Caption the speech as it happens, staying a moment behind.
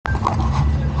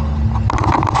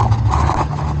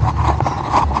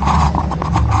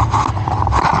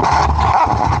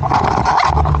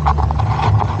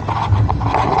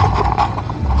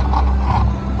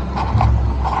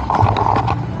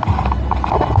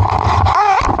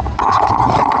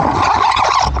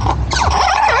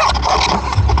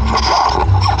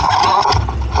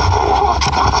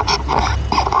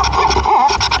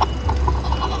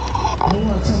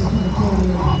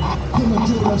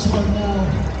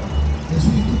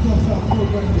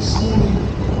program this morning.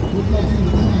 We'd love you to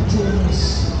come and join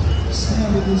us.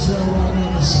 Stand with Israel right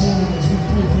now this morning as we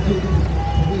pray for them,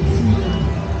 for their freedom,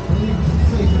 believe for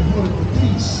faith and hope, for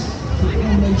peace, for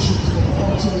all nations, for the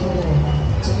hearts of the world,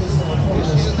 to Israel.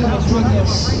 Fathers, come and join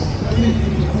us. Thank you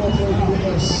for cooperating with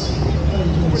us.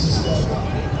 Thank you, sister.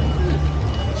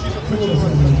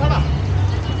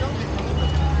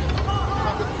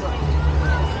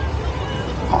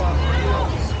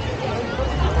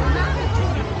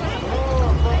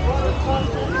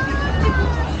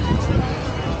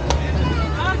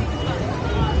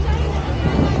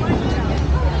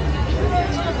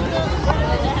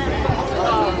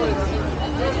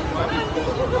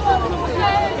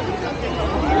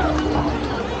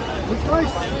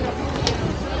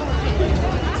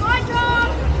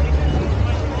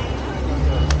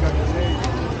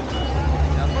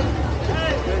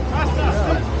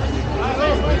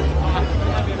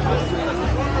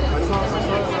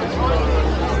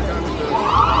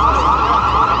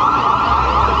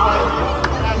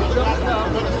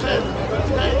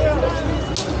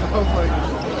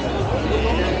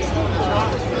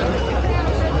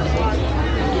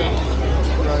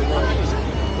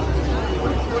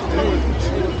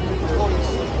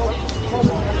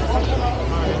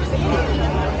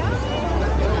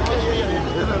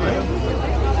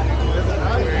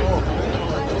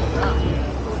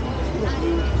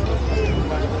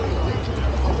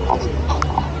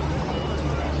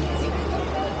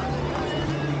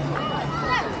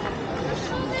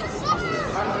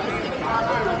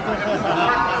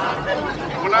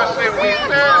 When I say we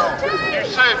stand, you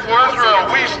say for Israel,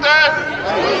 we stand.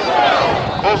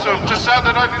 Also, just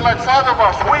sounded only like 5 of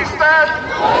us. We stand.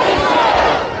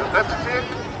 That's it.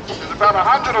 There's about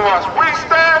 100 of us. We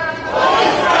stand.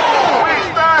 We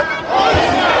stand.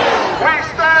 We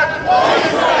stand.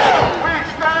 We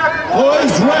stand. For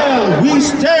Israel, we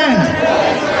stand.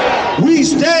 We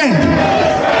stand.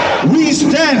 We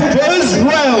stand. For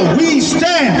Israel, we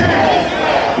stand.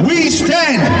 We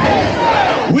stand.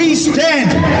 We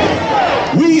stand.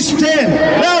 We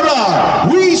stand.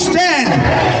 Louder. We stand.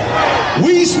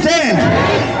 We stand.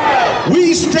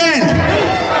 We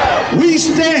stand. We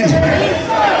stand.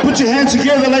 Put your hands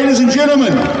together, ladies and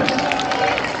gentlemen.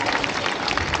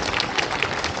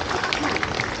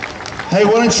 Hey,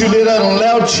 why don't you let out a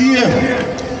loud cheer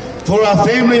for our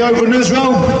family over in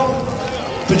Israel,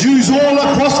 for Jews all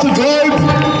across the globe,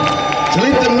 to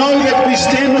let them know that we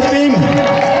stand with them,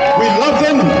 we love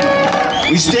them,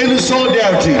 we stand in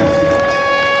solidarity.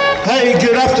 Hey,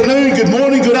 good afternoon, good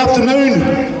morning, good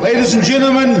afternoon, ladies and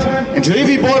gentlemen, and to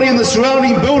everybody in the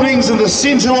surrounding buildings in the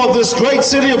centre of this great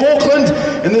city of Auckland,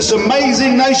 in this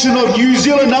amazing nation of New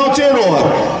Zealand,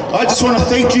 Aotea. I just want to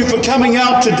thank you for coming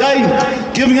out today,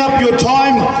 giving up your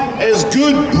time as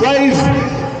good, brave,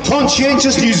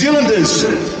 conscientious New Zealanders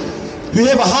who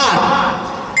have a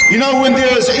heart. You know, when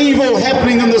there is evil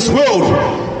happening in this world,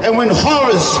 and when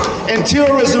horrors and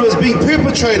terrorism is being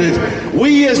perpetrated,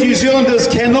 we as New Zealanders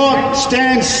cannot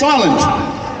stand silent.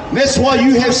 That's why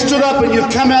you have stood up and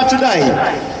you've come out today.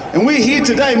 And we're here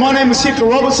today. My name is Hector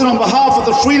Robertson on behalf of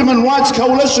the Freedom and Rights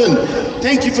Coalition.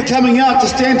 Thank you for coming out to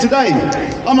stand today.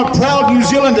 I'm a proud New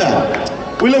Zealander.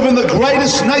 We live in the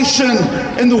greatest nation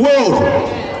in the world.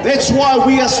 That's why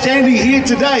we are standing here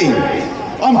today.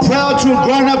 I'm proud to have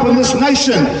grown up in this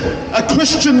nation, a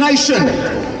Christian nation,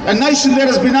 a nation that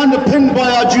has been underpinned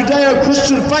by our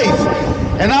Judeo-Christian faith.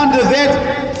 And under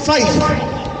that faith,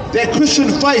 that Christian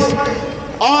faith,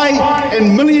 I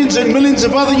and millions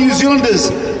of other New Zealanders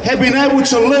have been able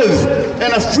to live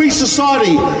in a free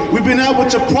society. We've been able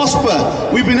to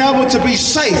prosper. We've been able to be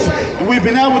safe. And we've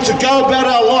been able to go about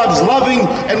our lives loving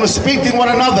and respecting one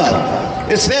another.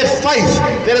 It's that faith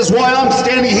that is why I'm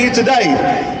standing here today.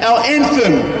 Our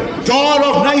anthem, God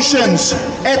of nations,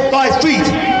 at thy feet.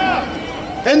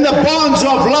 In the bonds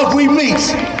of love we meet.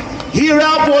 Hear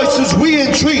our voices, we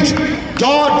entreat.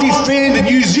 God defend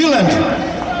New Zealand.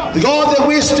 The God that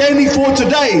we're standing for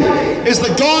today is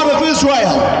the God of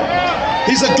Israel.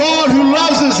 He's a God who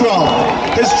loves Israel,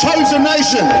 his chosen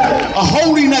nation, a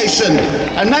holy nation,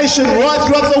 a nation right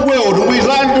throughout the world. And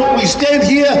we stand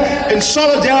here in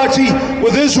solidarity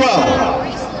with Israel.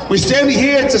 We're standing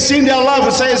here to send our love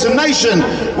and say as a nation,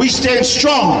 we stand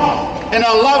strong in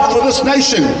our love for this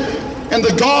nation. And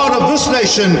the God of this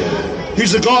nation,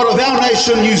 who's the God of our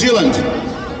nation, New Zealand.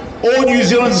 All New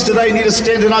Zealanders today need to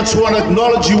stand, and I just want to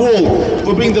acknowledge you all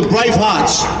for being the brave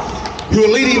hearts who are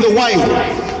leading the way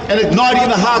and igniting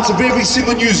the hearts of every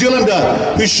single New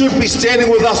Zealander who should be standing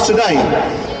with us today.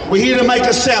 We're here to make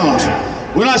a sound.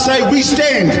 When I say we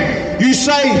stand, you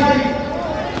say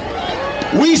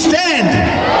we stand.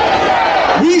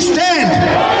 We stand.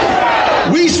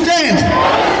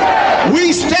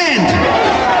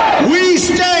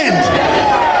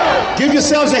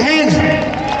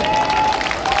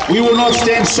 we will not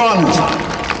stand silent.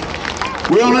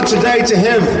 We're honored today to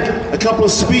have a couple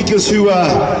of speakers who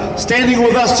are standing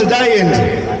with us today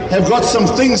and have got some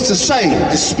things to say,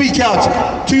 to speak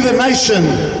out to the nation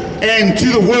and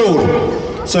to the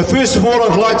world. So first of all,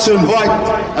 I'd like to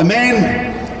invite a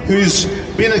man who's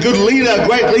been a good leader, a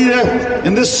great leader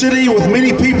in this city with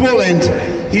many people,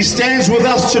 and he stands with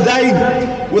us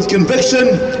today with conviction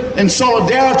and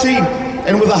solidarity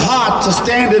and with a heart to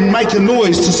stand and make a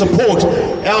noise to support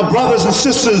our brothers and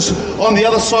sisters on the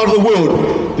other side of the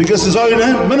world, because his own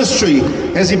ministry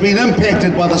has been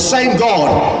impacted by the same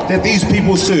God that these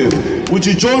people serve. Would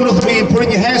you join with me in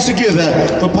putting your hands together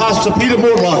for Pastor Peter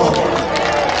Mortlock?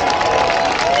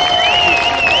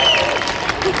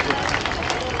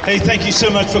 Hey, thank you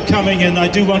so much for coming, and I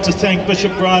do want to thank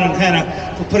Bishop Brian and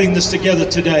Hannah for putting this together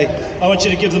today. I want you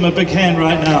to give them a big hand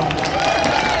right now.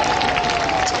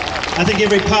 I think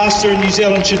every pastor in New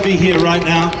Zealand should be here right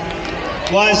now.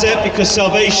 Why is that? Because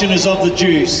salvation is of the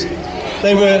Jews.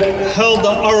 They were held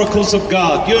the oracles of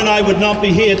God. You and I would not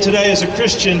be here today as a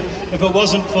Christian if it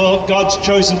wasn't for God's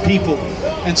chosen people.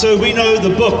 And so we know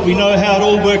the book, we know how it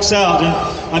all works out.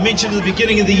 And I mentioned at the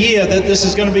beginning of the year that this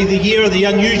is going to be the year of the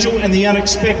unusual and the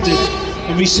unexpected.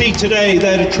 And we see today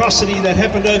that atrocity that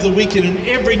happened over the weekend, and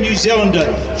every New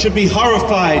Zealander should be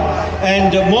horrified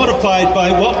and mortified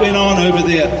by what went on over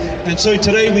there. And so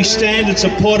today we stand in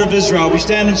support of Israel. We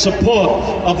stand in support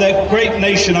of that great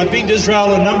nation. I've been to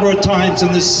Israel a number of times,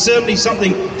 and there's certainly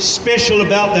something special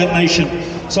about that nation.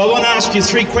 So I want to ask you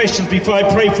 3 questions before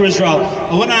I pray for Israel.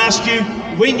 I want to ask you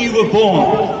when you were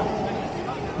born,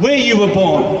 where you were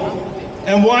born,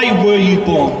 and why were you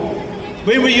born.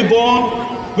 Where were you born?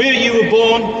 Where you were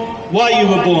born, why you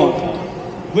were born.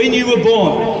 When you were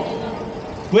born,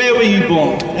 where were you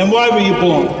born, and why were you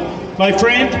born? My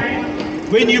friend,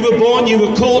 when you were born, you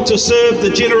were called to serve the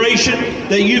generation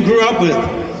that you grew up with.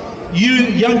 You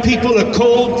young people are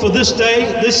called for this day,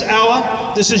 this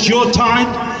hour. This is your time.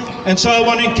 And so I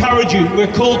want to encourage you.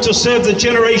 We're called to serve the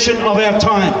generation of our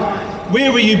time.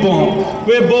 Where were you born?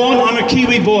 We're born, I'm a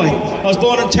Kiwi boy. I was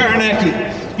born in Taranaki.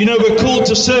 You know, we're called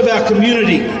to serve our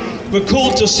community. We're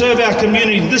called to serve our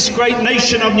community. This great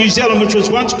nation of New Zealand, which was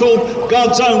once called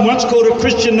God's own, once called a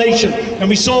Christian nation. And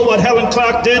we saw what Helen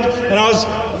Clark did, and I was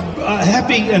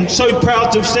happy and so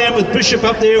proud to stand with Bishop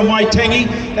up there in Waitangi,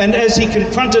 and as he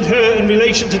confronted her in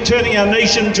relation to turning our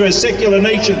nation into a secular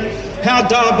nation. How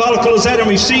diabolical is that? And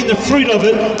we've seen the fruit of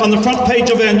it on the front page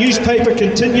of our newspaper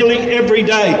continually every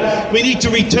day. We need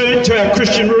to return to our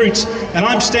Christian roots. And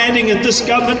I'm standing at this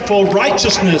government for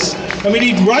righteousness. And we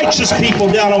need righteous people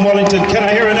down in Wellington. Can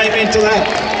I hear an amen to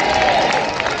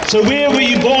that? So where were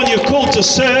you born? You're called to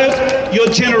serve your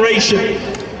generation.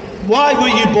 Why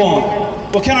were you born?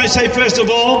 Well, can I say first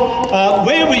of all,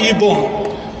 where were you born?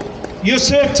 You're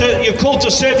called to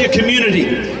serve your community.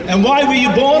 And why were you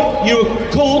born? You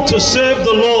were called to serve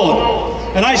the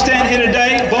Lord. And I stand here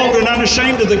today, bold and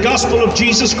unashamed of the gospel of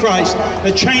Jesus Christ.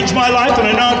 It changed my life, and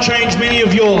I know it changed many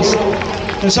of yours.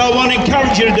 And so I want to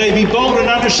encourage you today, be bold and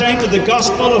unashamed of the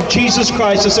gospel of Jesus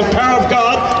Christ. It's the power of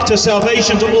God to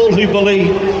salvation to all who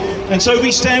believe. And so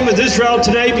we stand with Israel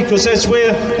today because that's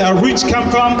where our roots come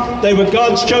from. They were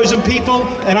God's chosen people.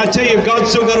 And I tell you,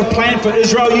 God's still got a plan for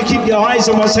Israel. You keep your eyes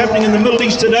on what's happening in the Middle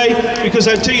East today, because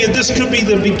I tell you, this could be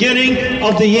the beginning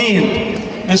of the end.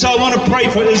 And so I want to pray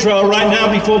for Israel right now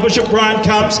before Bishop Brian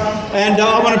comes. And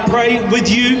I want to pray with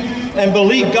you and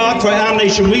believe God for our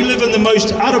nation. We live in the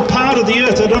most utter part of the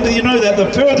earth. I don't know if you know that.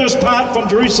 The furthest part from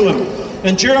Jerusalem.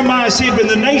 And Jeremiah said, when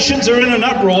the nations are in an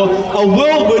uproar, a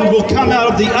whirlwind will come out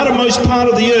of the uttermost part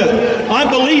of the earth. I'm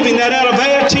believing that out of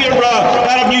Aotea,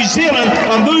 out of New Zealand,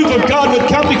 a move of God would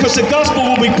come, because the gospel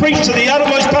will be preached to the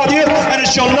uttermost part of the earth, and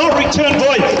it shall not return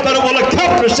void, but it will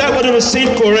accomplish that what it was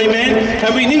sent for, amen?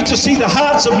 And we need to see the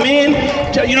hearts of men.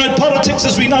 You know, politics,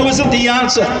 as we know, isn't the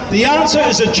answer. The answer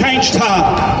is a changed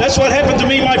heart. That's what happened to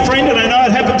me, my friend, and I know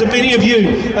it happened to many of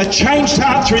you. A changed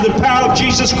heart through the power of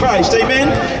Jesus Christ,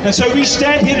 amen? And so we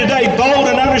stand here today bold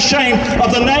and unashamed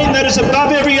of the name that is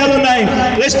above every other name.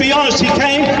 Let's be honest, he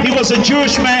came, he was a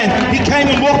Jewish man. He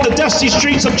came and walked the dusty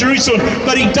streets of Jerusalem,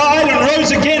 but he died and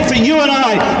rose again for you and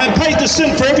I, and paid the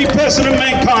sin for every person in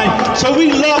mankind. So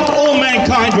we love all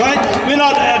mankind, right? We're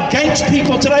not against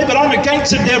people today, but I'm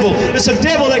against the devil. It's a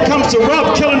devil that comes to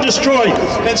rob, kill, and destroy.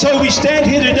 And so we stand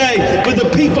here today with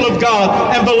the people of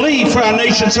God and believe for our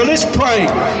nation. So let's pray.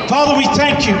 Father, we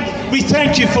thank you. We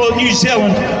thank you for New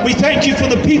Zealand. We thank you for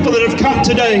the people that have come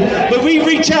today. But we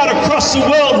reach out across the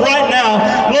world right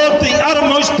now, Lord, the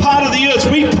uttermost part of the earth.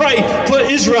 We pray for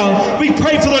Israel. We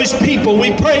pray for those people.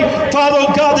 We pray, Father,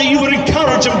 oh God, that you would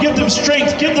encourage them, give them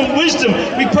strength, give them wisdom.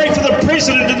 We pray for the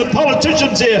president and the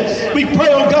politicians here. We pray,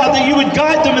 oh God, that you would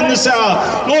guide them in this hour.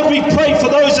 Lord, we pray for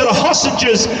those that are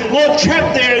hostages, Lord,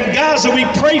 trapped there in Gaza. We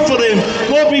pray for them.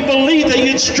 Lord, we believe that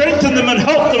you'd strengthen them and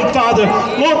help them, Father.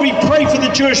 Lord, we pray for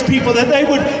the Jewish people, that they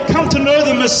would come to know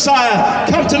the Messiah,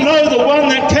 come to know the one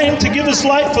that came to give his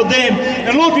life for them.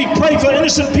 And Lord, we pray for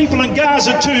innocent people in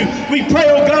Gaza too. We pray,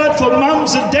 oh God, for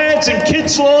mums and dads and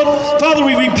kids, Lord. Father,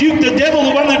 we rebuke the devil,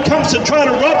 the one that comes to try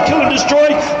to rob, kill, and destroy.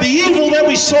 The evil that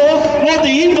we saw, Lord,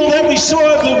 the evil that we saw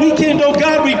over the weekend, oh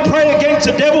God, we pray against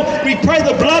the devil. We pray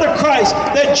the blood of Christ,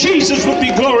 that Jesus would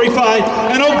be glorified.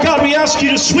 And oh God, we ask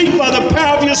you to sweep by the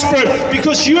power of your Spirit,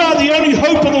 because you are the only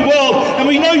hope of the world, and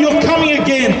we know you're coming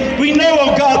again. We know,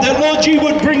 oh God, that Lord, you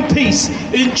would bring peace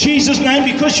in Jesus' name,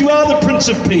 because you are the Prince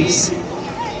of Peace.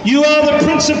 You are the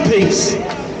Prince of Peace.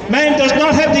 Man does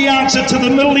not have the answer to the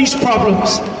Middle East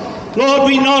problems. Lord,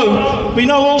 we know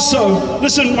also,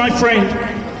 listen, my friend,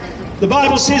 the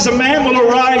Bible says a man will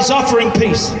arise offering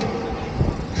peace.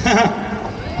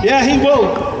 Yeah, he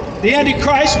will. The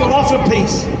Antichrist will offer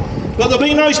peace. But there'll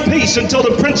be no peace until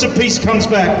the Prince of Peace comes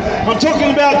back. I'm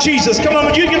talking about Jesus. Come on,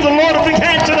 would you give the Lord a big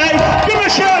hand today? Give him a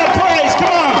shout of praise.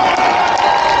 Come on.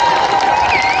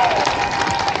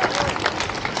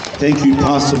 Thank you,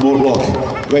 Pastor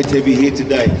Mortlock. Great to have you here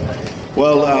today.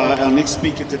 Well, our next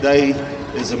speaker today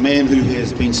is a man who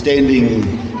has been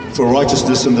standing for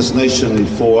righteousness in this nation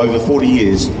for over 40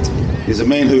 years. He's a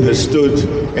man who has stood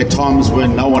at times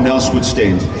when no one else would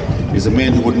stand. He's a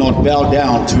man who would not bow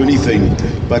down to anything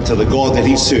but to the God that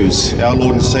he serves, our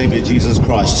Lord and Savior Jesus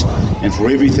Christ, and for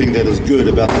everything that is good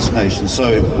about this nation.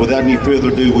 So without any further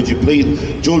ado, would you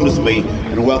please join with me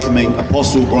in welcoming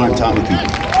Apostle Brian Tamaki.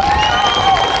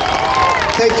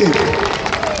 Thank you.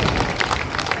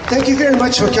 Thank you very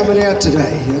much for coming out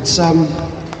today. It's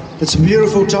a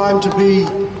beautiful time to be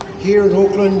here in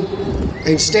Auckland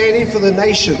and standing for the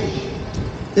nation,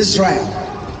 Israel,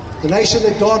 the nation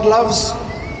that God loves,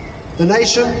 the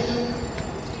nation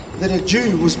that a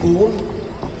Jew was born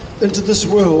into this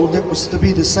world that was to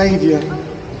be the Savior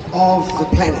of the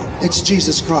planet. It's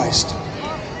Jesus Christ.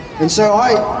 And so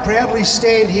I proudly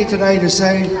stand here today to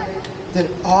say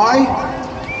that I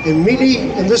and many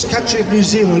in this country of New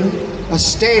Zealand are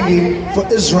standing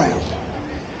for Israel.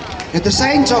 At the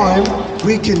same time,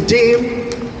 we condemn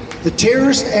the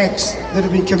terrorist acts that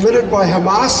have been committed by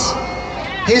Hamas,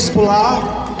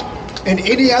 Hezbollah, and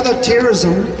any other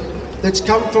terrorism that's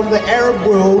come from the Arab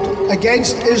world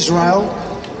against Israel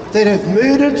that have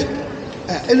murdered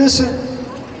innocent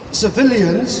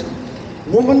civilians,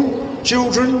 women,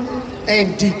 children,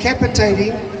 and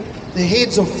decapitating the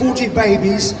heads of 40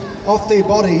 babies off their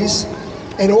bodies,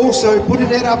 and also putting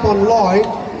that up online.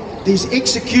 These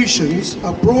executions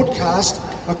are broadcast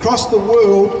across the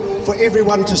world for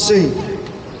everyone to see.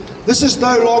 This is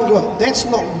no longer, that's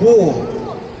not war.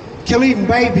 Killing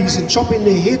babies and chopping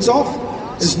their heads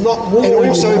off is not war. And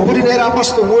also putting that up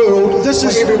across the world, this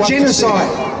is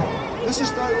genocide.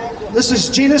 This is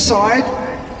genocide.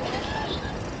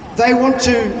 They want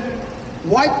to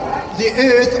wipe the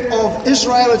earth of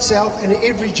Israel itself and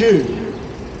every Jew.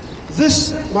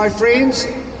 This, my friends,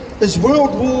 is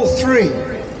World War III.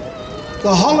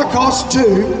 The Holocaust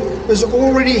too is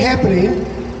already happening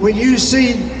when you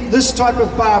see this type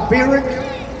of barbaric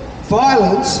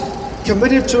violence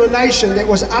committed to a nation that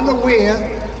was unaware,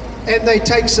 and they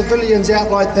take civilians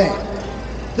out like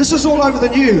that. This is all over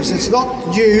the news. It's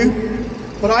not new,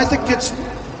 but I think it's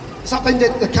something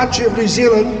that the country of New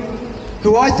Zealand,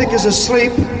 who I think is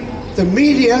asleep, the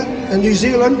media in New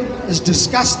Zealand is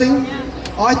disgusting.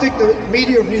 I think the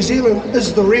media of New Zealand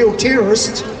is the real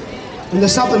terrorists in the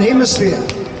Southern Hemisphere.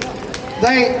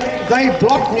 They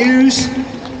block news.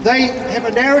 They have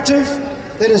a narrative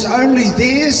that is only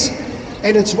theirs,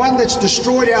 and it's one that's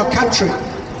destroyed our country.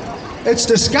 It's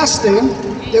disgusting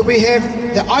that we have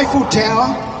the Eiffel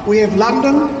Tower, we have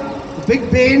London, the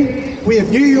Big Ben, we have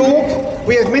New York,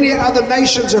 we have many other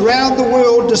nations around the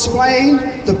world displaying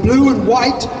the blue and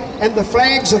white and the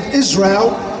flags of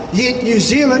Israel, yet New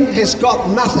Zealand has got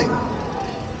nothing.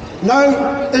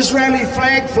 No Israeli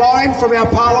flag flying from our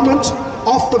parliament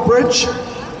off the bridge.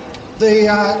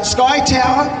 The Sky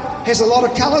Tower has a lot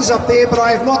of colours up there, but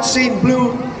I have not seen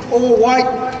blue or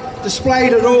white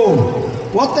displayed at all.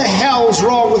 What the hell's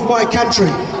wrong with my country?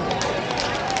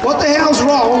 What the hell's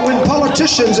wrong when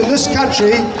politicians in this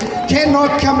country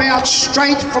cannot come out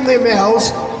straight from their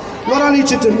mouths, not only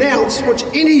to denounce, which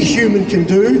any human can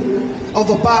do, of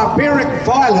the barbaric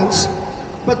violence,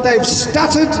 but they've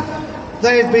stuttered,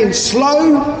 they've been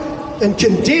slow in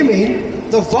condemning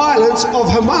the violence of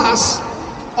Hamas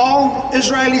on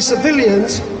Israeli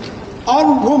civilians,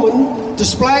 on women,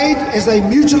 displayed as they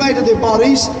mutilated their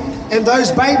bodies, and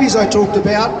those babies I talked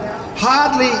about.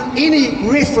 Hardly any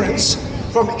reference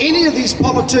from any of these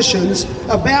politicians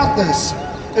about this.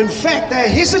 In fact, they're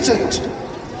hesitant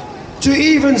to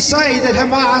even say that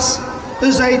Hamas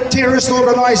is a terrorist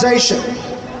organization.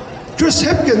 Chris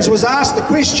Hipkins was asked the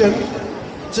question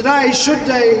today, should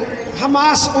a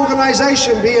Hamas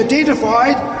organization be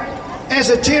identified as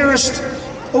a terrorist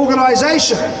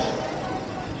organization?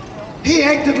 He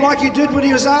acted like he did when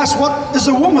he was asked, what is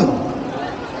a woman?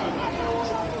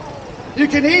 You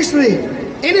can easily,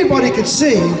 anybody could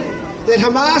see that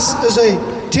Hamas is a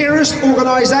terrorist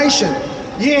organization.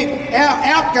 Yet our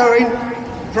outgoing,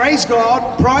 praise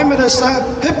God, Prime Minister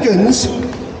Hipkins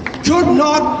could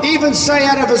not even say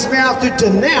out of his mouth to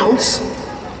denounce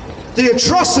the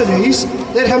atrocities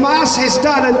that Hamas has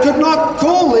done, and could not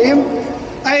call them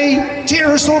a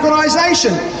terrorist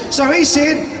organization. So he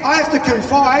said, I have to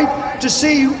confide to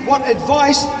see what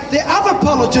advice the other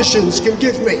politicians can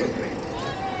give me.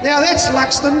 Now that's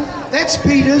Luxton, that's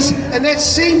Peters, and that's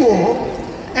Seymour,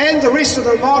 and the rest of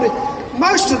the Māori.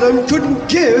 Most of them couldn't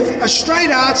give a straight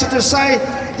answer to say,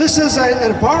 this is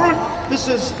an abhorrent, this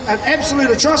is an absolute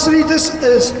atrocity, this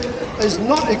is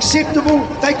not acceptable.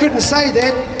 They couldn't say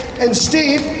that.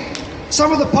 Instead,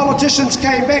 some of the politicians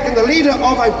came back, and the leader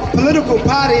of a political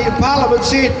party in Parliament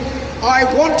said, I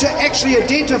want to actually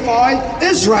identify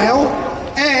Israel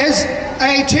as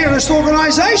a terrorist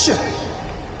organization.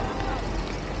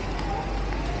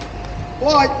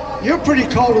 Well, you're pretty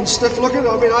cold and stiff looking.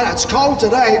 I mean, I know it's cold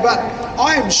today, but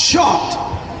I am shocked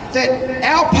that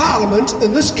our parliament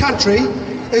in this country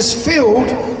is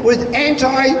filled with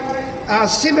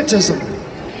anti-Semitism.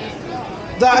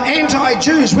 The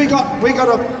anti-Jews. We got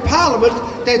a parliament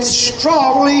that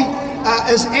strongly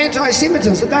is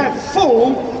anti-Semitism. They're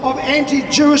full of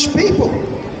anti-Jewish people.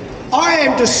 I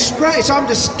am disgraced. I'm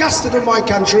disgusted in my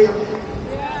country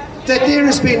that there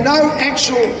has been no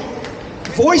actual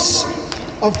voice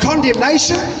of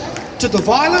condemnation to the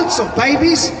violence of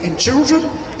babies and children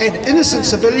and innocent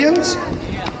civilians.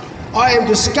 I am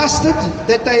disgusted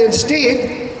that they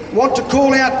instead want to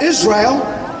call out Israel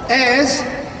as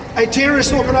a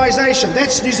terrorist organization.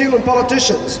 That's New Zealand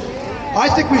politicians. I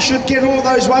think we should get all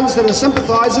those ones that are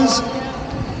sympathizers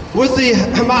with the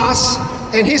Hamas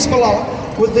and Hezbollah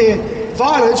with their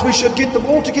violence. We should get them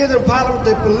all together in Parliament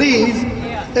that believe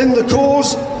in the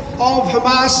cause of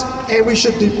Hamas, and we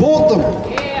should deport them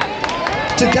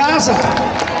to Gaza.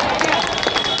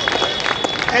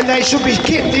 And they should be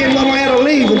kept there, not allowed to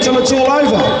leave until it's all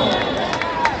over.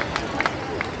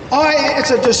 It's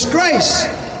a disgrace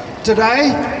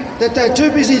today that they're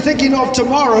too busy thinking of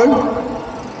tomorrow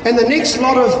and the next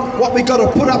lot of what we've got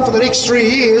to put up for the next 3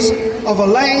 years of a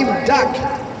lame duck,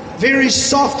 very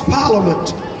soft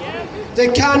parliament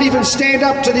that can't even stand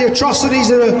up to the atrocities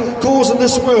that are caused in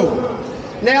this world.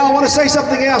 Now I want to say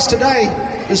something else. Today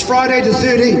is Friday the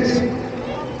 13th.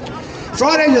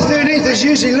 Friday the 13th is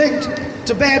usually linked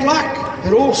to bad luck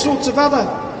and all sorts of other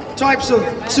types of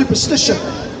superstition.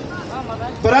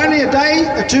 But only a day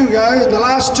or two ago, in the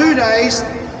last 2 days,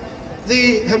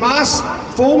 the Hamas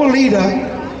former leader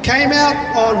came out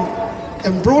on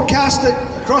and broadcast it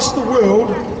across the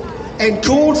world and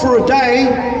called for a day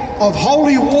of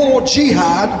holy war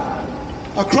jihad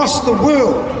across the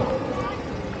world.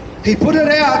 He put it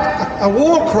out, a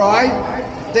war cry,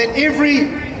 that every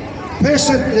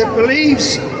person that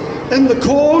believes in the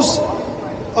cause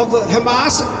of the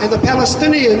Hamas and the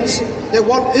Palestinians that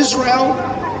want Israel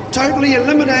totally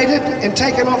eliminated and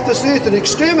taken off this earth and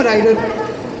exterminated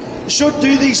should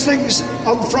do these things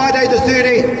on Friday the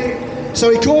 13th.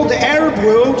 So he called the Arab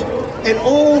world and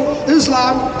all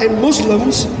Islam and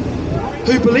Muslims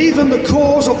who believe in the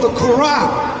cause of the Quran.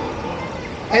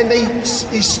 And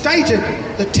he stated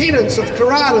the tenets of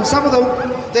Quran, and some of them,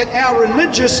 that our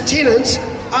religious tenets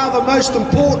are the most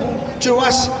important to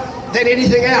us than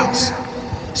anything else.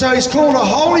 So he's called a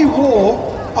holy war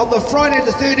on the Friday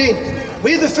the 13th.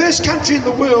 We're the first country in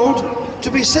the world to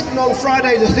be sitting on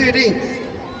Friday the 13th.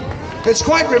 It's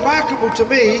quite remarkable to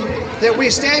me that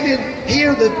we're standing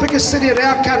here in the biggest city in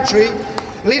our country,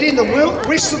 letting the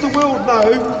rest of the world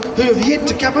know who have yet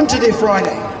to come into their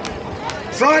Friday.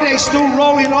 Friday's still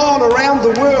rolling on around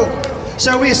the world.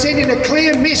 So we're sending a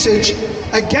clear message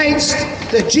against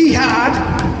the jihad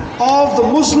of the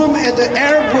Muslim and the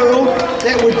Arab world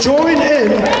that would join in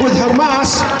with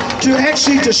Hamas to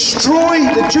actually destroy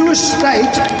the Jewish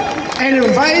state and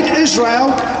invade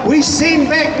Israel. We send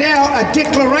back now a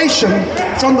declaration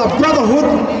from the Brotherhood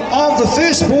of the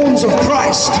Firstborns of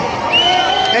Christ.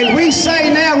 And we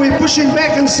say now, we're pushing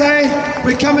back and saying,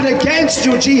 we're coming against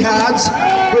your jihads,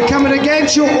 we're coming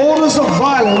against your orders of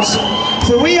violence,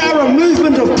 for we are a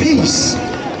movement of peace.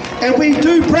 And we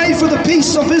do pray for the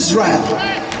peace of Israel.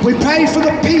 We pray for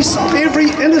the peace of every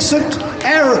innocent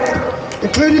Arab,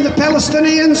 including the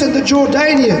Palestinians and the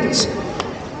Jordanians.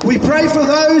 We pray for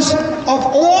those of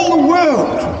all the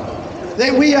world,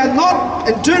 that we are not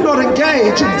and do not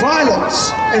engage in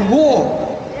violence and war.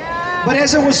 But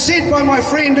as it was said by my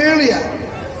friend earlier,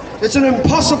 it's an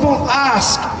impossible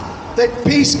ask that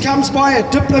peace comes by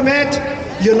a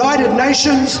diplomat, United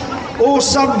Nations, or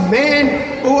some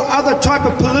man or other type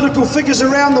of political figures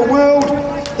around the world.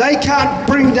 They can't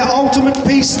bring the ultimate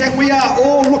peace that we are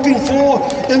all looking for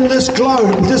in this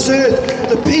globe, this earth.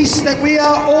 The peace that we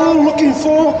are all looking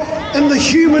for in the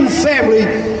human family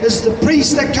is the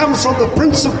peace that comes from the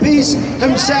Prince of Peace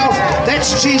himself.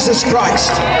 That's Jesus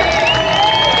Christ.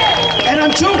 And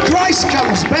until Christ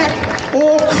comes back,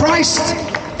 or Christ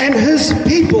and his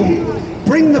people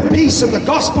bring the peace of the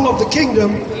gospel of the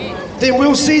kingdom, then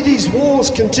we'll see these wars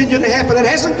continue to happen. It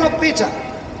hasn't got better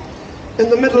in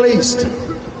the Middle East.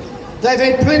 They've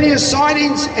had plenty of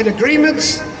signings and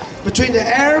agreements between the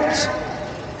Arabs,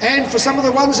 and for some of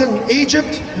the ones in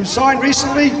Egypt who signed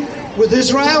recently with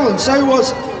Israel, and so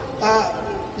was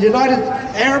the United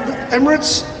Arab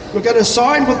Emirates. We're going to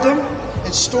sign with them.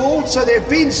 It's stalled, so there have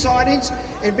been signings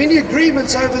and many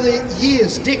agreements over the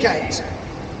years, decades.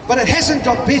 But it hasn't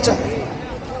got better.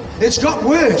 It's got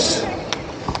worse.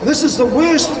 And this is the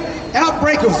worst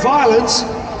outbreak of violence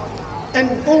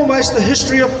in almost the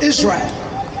history of Israel.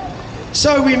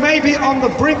 So we may be on the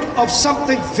brink of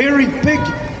something very big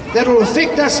that will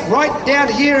affect us right down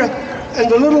here in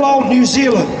the little old New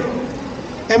Zealand.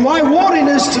 And my warning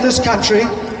is to this country,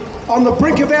 on the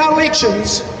brink of our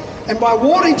elections, and my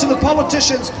warning to the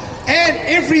politicians and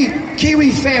every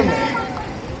Kiwi family,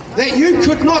 that you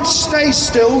could not stay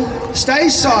still, stay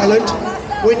silent,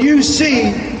 when you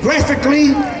see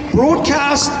graphically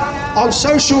broadcast on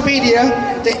social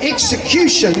media the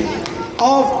execution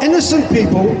of innocent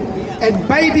people and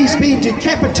babies being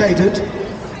decapitated,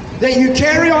 that you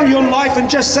carry on your life and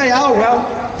just say, oh well,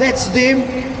 that's them.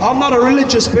 I'm not a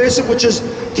religious person, which is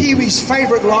Kiwi's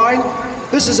favourite line.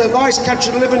 This is a nice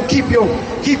country to live in. Keep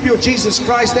your Jesus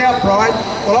Christ out, Brian.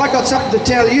 Well, I got something to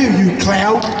tell you, you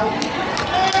clown.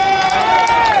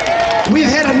 We've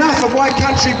had enough of my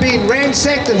country being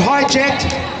ransacked and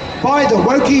hijacked by the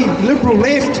wokey liberal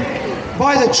left,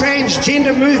 by the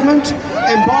transgender movement,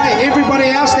 and by everybody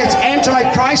else that's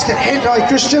anti-Christ and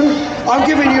anti-Christian. I'm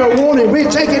giving you a warning.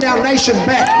 We're taking our nation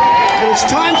back, and it's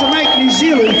time to make New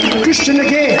Zealand Christian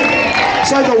again.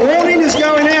 So the warning is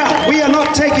going out. We are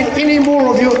not taking any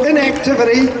more of your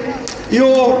inactivity,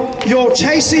 your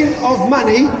chasing of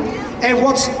money, and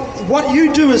what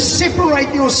you do is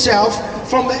separate yourself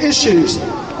from the issues.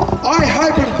 I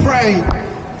hope and pray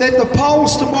that the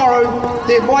polls tomorrow,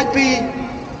 there might be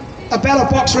a ballot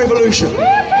box revolution.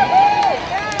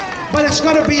 But it's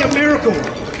got to be a miracle,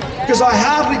 because I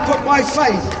hardly put my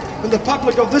faith in the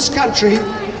public of this country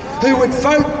who would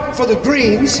vote for the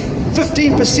Greens.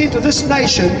 15% of this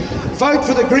nation vote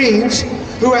for the Greens,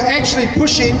 who are actually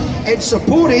pushing and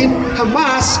supporting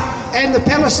Hamas and the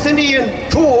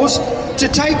Palestinian cause to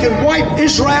take and wipe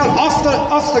Israel off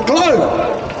the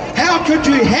globe. How could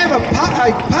you have a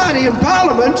party in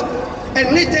Parliament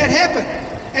and let that happen?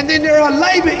 And then there are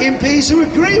Labour MPs who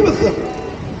agree with them.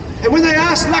 And when they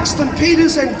asked Luxton,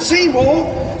 Peters and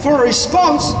Seymour for a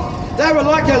response, they were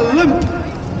like a limp.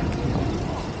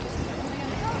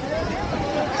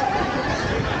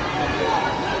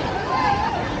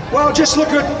 Well, just look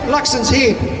at Luxton's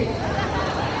head.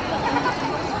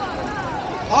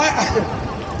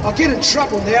 I'll get in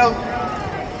trouble now.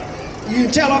 You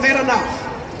can tell I've had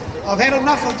enough. I've had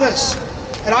enough of this.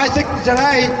 And I think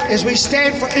today, as we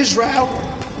stand for Israel,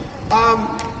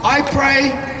 I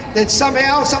pray that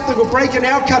somehow something will break in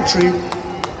our country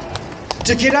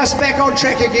to get us back on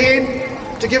track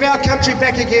again, to give our country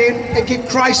back again, and get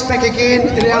Christ back again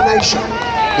in our nation.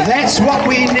 That's what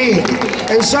we need.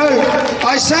 And so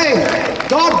I say,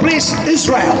 God bless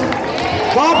Israel.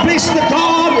 God bless the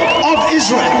God of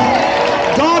Israel.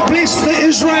 God bless the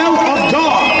Israel of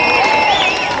God.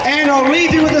 And I'll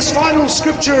leave you with this final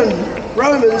scripture in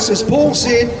Romans, as Paul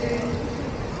said.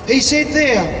 He said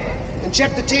there in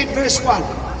chapter 10, verse 1,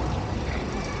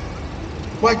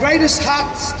 my greatest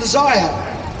heart's desire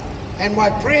and my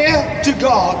prayer to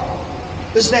God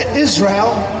is that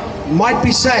Israel might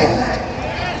be saved.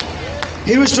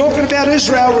 He was talking about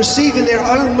Israel receiving their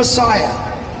own Messiah,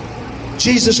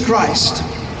 Jesus Christ.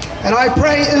 And I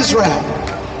pray, Israel,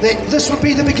 that this would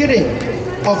be the beginning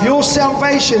of your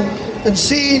salvation in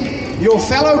seeing your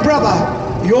fellow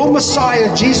brother, your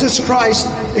Messiah, Jesus Christ,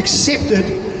 accepted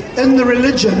in the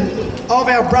religion of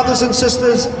our brothers and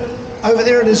sisters over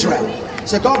there in Israel.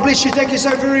 So God bless you. Thank you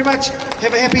so very much.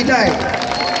 Have a happy day.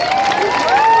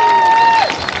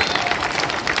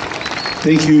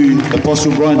 Thank you,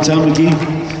 Apostle Brian Tamaki.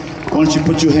 Why don't you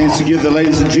put your hands together,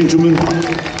 ladies and gentlemen.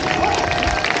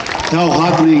 How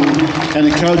heartening and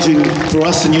encouraging for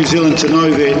us in New Zealand to know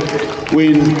that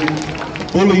when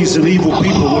bullies and evil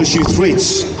people issue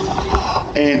threats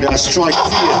and strike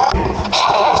fear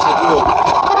across the world,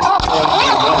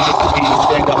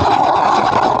 stand up.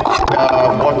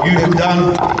 What you have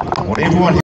done, what everyone